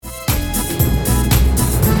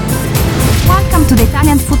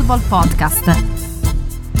Football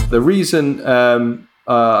Podcast. The reason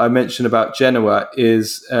I mentioned about Genoa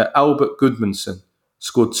is Albert Gudmundsson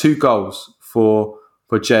scored 2 goals for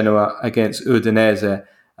Genoa against Udinese.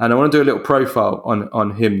 And I want to do a little profile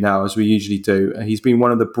on him now, as we usually do. He's been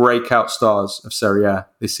one of the breakout stars of Serie A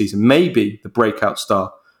this season, maybe the breakout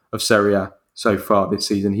star of Serie A so far this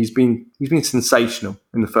season. He's been sensational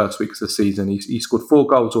in the first weeks of the season. He scored 4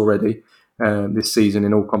 goals already this season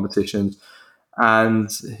in all competitions, and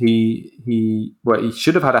he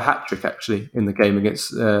should have had a hat trick actually in the game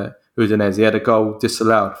against Udinese. He had a goal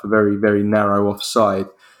disallowed for very, very narrow offside.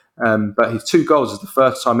 But his 2 goals is the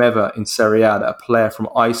first time ever in Serie A that a player from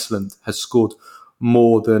Iceland has scored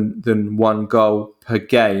more than 1 goal per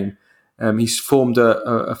game. He's formed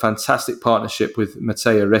a fantastic partnership with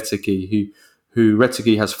Matteo Retegui, who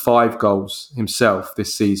Retegui has 5 goals himself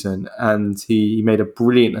this season, and he made a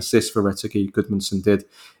brilliant assist for Retegui. Gudmundsson did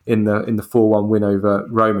in the 4-1 win over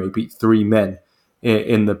Roma. He beat 3 men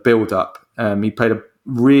in the build-up. He played a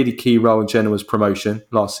really key role in Genoa's promotion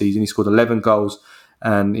last season. He scored 11 goals.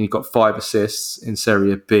 And he got 5 assists in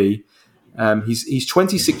Serie B. He's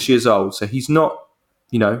 26 years old, so he's not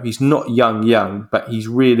young, but he's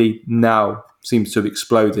really now seems to have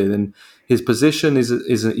exploded. And his position is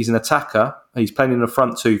he's an attacker. He's playing in the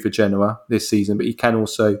front 2 for Genoa this season, but he can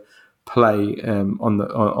also play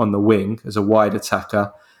on the wing as a wide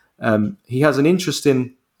attacker. He has an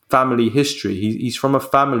interesting family history. He's from a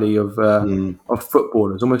family of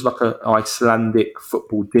footballers, almost like an Icelandic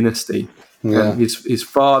football dynasty. Yeah. His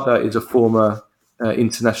father is a former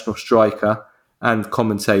international striker and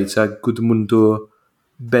commentator, Gudmundsson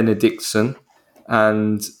Benediktsson,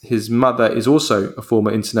 and his mother is also a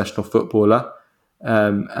former international footballer.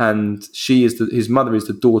 And his mother is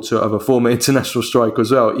the daughter of a former international striker as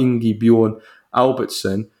well, Ingi Bjorn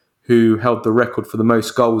Albertsson, who held the record for the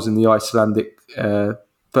most goals in the Icelandic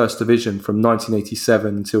First Division from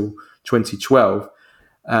 1987 until 2012.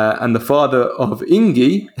 And the father of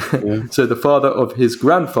Ingi, so the father of his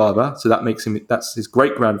grandfather, so that's his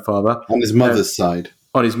great grandfather on his mother's side.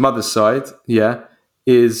 On his mother's side,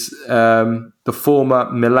 is the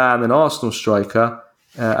former Milan and Arsenal striker,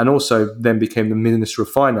 and also then became the Minister of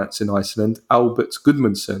Finance in Iceland, Albert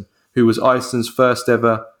Gudmundsson, who was Iceland's first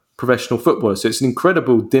ever professional footballer. So it's an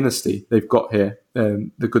incredible dynasty they've got here,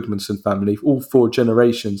 the Gudmundsson family. All 4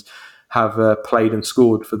 generations have played and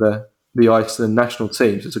scored for the Iceland national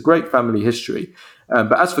teams. It's a great family history.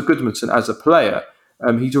 But as for Gudmundsson as a player,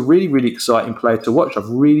 he's a really, really exciting player to watch. I've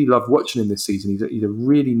really loved watching him this season. He's a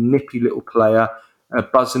really nippy little player,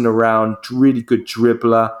 buzzing around, really good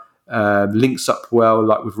dribbler, links up well,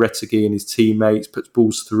 like with Retegui and his teammates, puts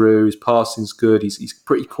balls through, his passing's good, he's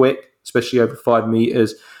pretty quick, especially over 5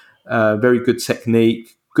 metres, very good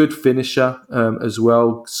technique, good finisher as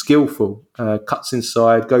well, skillful, cuts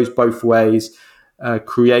inside, goes both ways,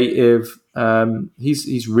 creative.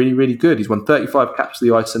 He's really, really good. He's won 35 caps for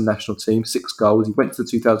the Iceland national team, 6 goals. He went to the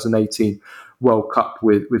 2018 World Cup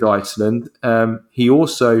with Iceland. He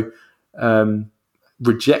also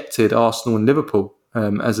rejected Arsenal and Liverpool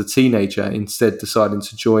as a teenager, instead deciding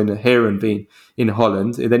to join Heerenveen in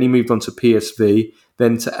Holland. And then he moved on to PSV,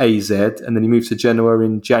 then to AZ, and then he moved to Genoa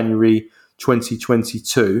in January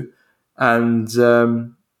 2022. And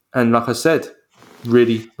like I said,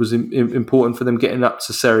 really was important for them getting up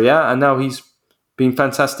to Serie A, and now he's been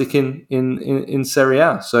fantastic in Serie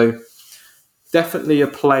A. So definitely a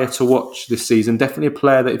player to watch this season. Definitely a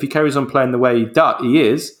player that if he carries on playing the way he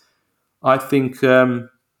is, I think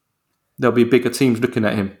there'll be bigger teams looking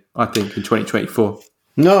at him, I think, in 2024.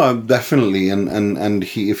 No, definitely, and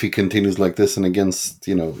if he continues like this, and against,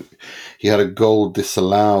 he had a goal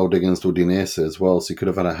disallowed against Udinese as well, so he could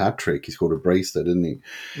have had a hat trick. He scored a brace there, didn't he?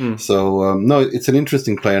 So no, it's an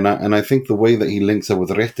interesting player, and I think the way that he links up with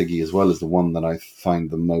Retegui as well is the one that I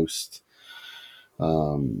find the most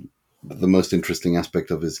interesting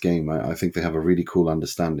aspect of his game. I think they have a really cool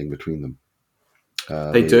understanding between them.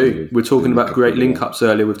 They do. We're talking about great link-ups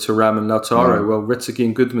earlier with Thuram and Lautaro. Yeah. Well, Retegui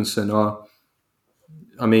and Gudmundsson are,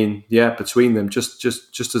 between them, just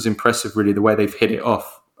as impressive, really, the way they've hit it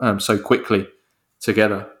off so quickly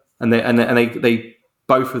together. And they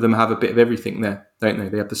both of them have a bit of everything there, don't they?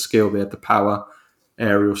 They have the skill, they have the power,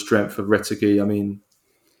 aerial strength of Retegui.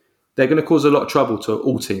 They're going to cause a lot of trouble to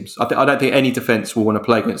all teams. I don't think any defence will want to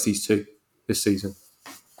play against these two this season.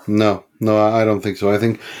 No, I don't think so. I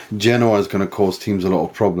think Genoa is going to cause teams a lot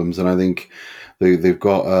of problems, and I think they've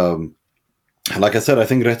got, like I said, I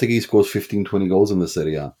think Retegui scores 15, 20 goals in the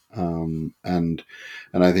Serie A, and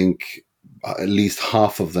I think at least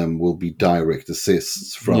half of them will be direct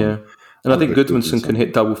assists from And I think Gudmundsson can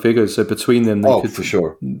hit double figures. So between them, for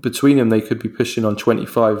sure. Between them, they could be pushing on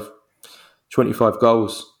 25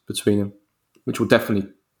 goals between them, which will definitely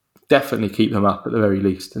keep them up at the very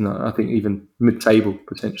least. And I think even mid-table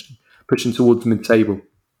potentially, pushing towards mid-table,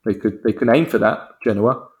 they can aim for that.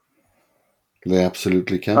 Genoa. They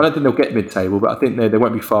absolutely can. I don't think they'll get mid-table, but I think they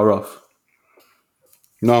won't be far off.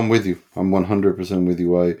 No, I'm with you. I'm 100% with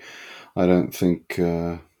you. I don't think.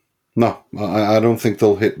 No, I don't think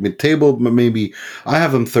they'll hit mid-table, but maybe I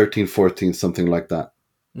have them 13, 14, something like that.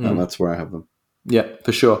 And that's where I have them. Yeah,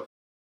 for sure.